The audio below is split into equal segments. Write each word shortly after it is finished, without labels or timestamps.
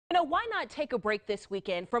why not take a break this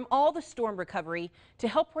weekend from all the storm recovery to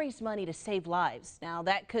help raise money to save lives? Now,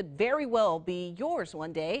 that could very well be yours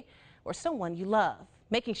one day or someone you love.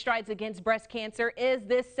 Making Strides Against Breast Cancer is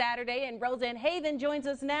this Saturday, and Roseanne Haven joins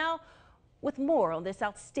us now with more on this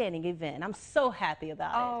outstanding event. I'm so happy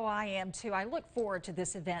about it. Oh, I am too. I look forward to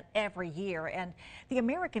this event every year, and the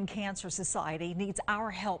American Cancer Society needs our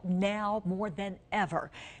help now more than ever.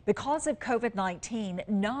 Because of COVID-19,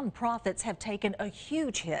 nonprofits have taken a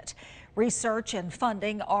huge hit. Research and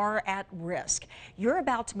funding are at risk. You're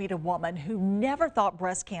about to meet a woman who never thought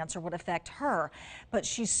breast cancer would affect her, but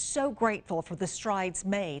she's so grateful for the strides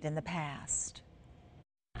made in the past.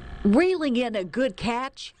 Reeling in a good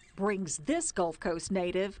catch brings this Gulf Coast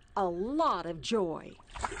native a lot of joy.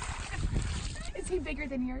 Is he bigger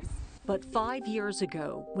than yours? But 5 years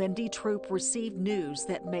ago, Wendy Troop received news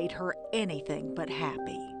that made her anything but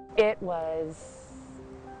happy. It was,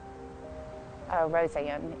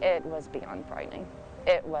 Roseanne, it was beyond frightening.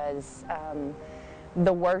 It was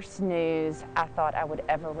the worst news I thought I would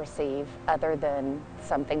ever receive, other than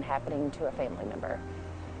something happening to a family member,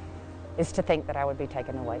 is to think that I would be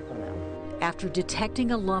taken away from them. After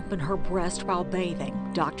detecting a lump in her breast while bathing,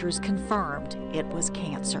 doctors confirmed it was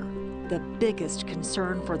cancer. The biggest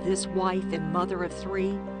concern for this wife and mother of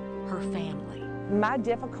three, her family. My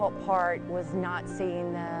difficult part was not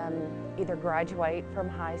seeing them either graduate from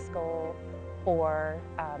high school or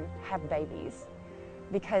have babies,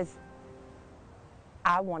 because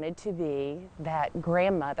I wanted to be that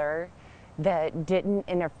grandmother that didn't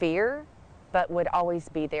interfere but would always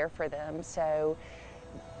be there for them. So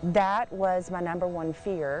that was my #1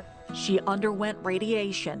 fear. She underwent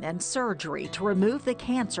radiation and surgery to remove the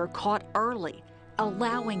cancer caught early,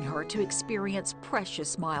 allowing her to experience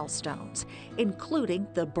precious milestones, including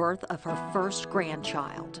the birth of her first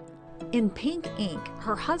grandchild. In pink ink,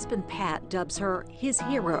 her husband Pat dubs her his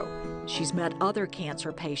hero. She's met other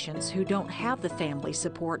cancer patients who don't have the family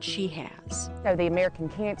support she has. So the American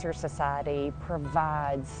Cancer Society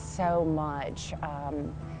provides so much.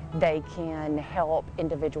 They can help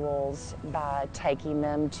individuals by taking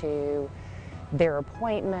them to their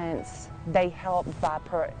appointments. They help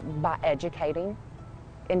by educating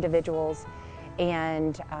individuals,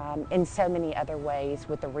 and in so many other ways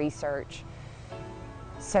with the research.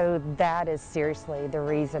 So that is seriously the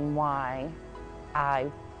reason why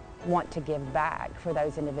I want to give back for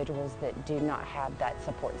those individuals that do not have that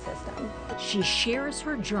support system. She shares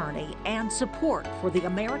her journey and support for the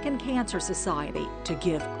American Cancer Society to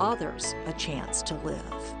give others a chance to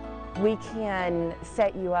live. We can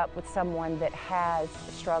set you up with someone that has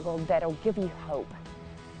struggled, that'll give you hope,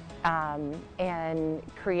 and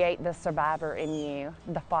create the survivor in you,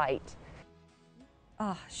 the fight.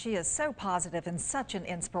 Oh, she is so positive and such an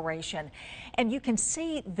inspiration. And you can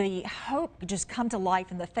see the hope just come to life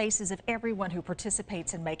in the faces of everyone who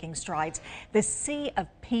participates in Making Strides. The sea of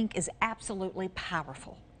pink is absolutely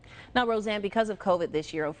powerful. Now, Roseanne, because of COVID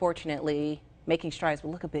this year, unfortunately, Making Strides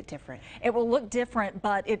will look a bit different. It will look different,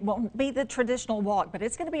 but it won't be the traditional walk, but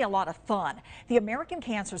it's going to be a lot of fun. The American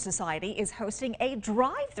Cancer Society is hosting a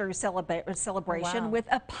drive-through celebration with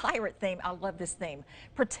a pirate theme. I love this theme.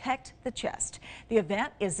 Protect the chest. The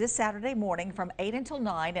event is this Saturday morning from 8 until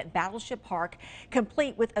 9 at Battleship Park,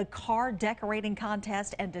 complete with a car decorating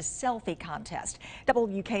contest and a selfie contest.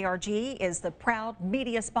 WKRG is the proud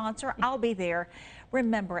media sponsor. I'll be there.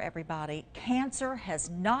 Remember, everybody, cancer has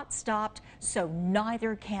not stopped, so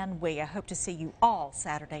neither can we. I hope to see you all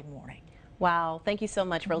Saturday morning. Wow. Thank you so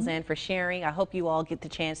much, Roseanne, for sharing. I hope you all get the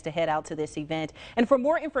chance to head out to this event. And for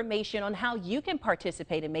more information on how you can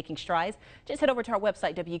participate in Making Strides, just head over to our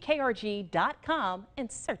website, WKRG.com, and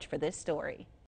search for this story.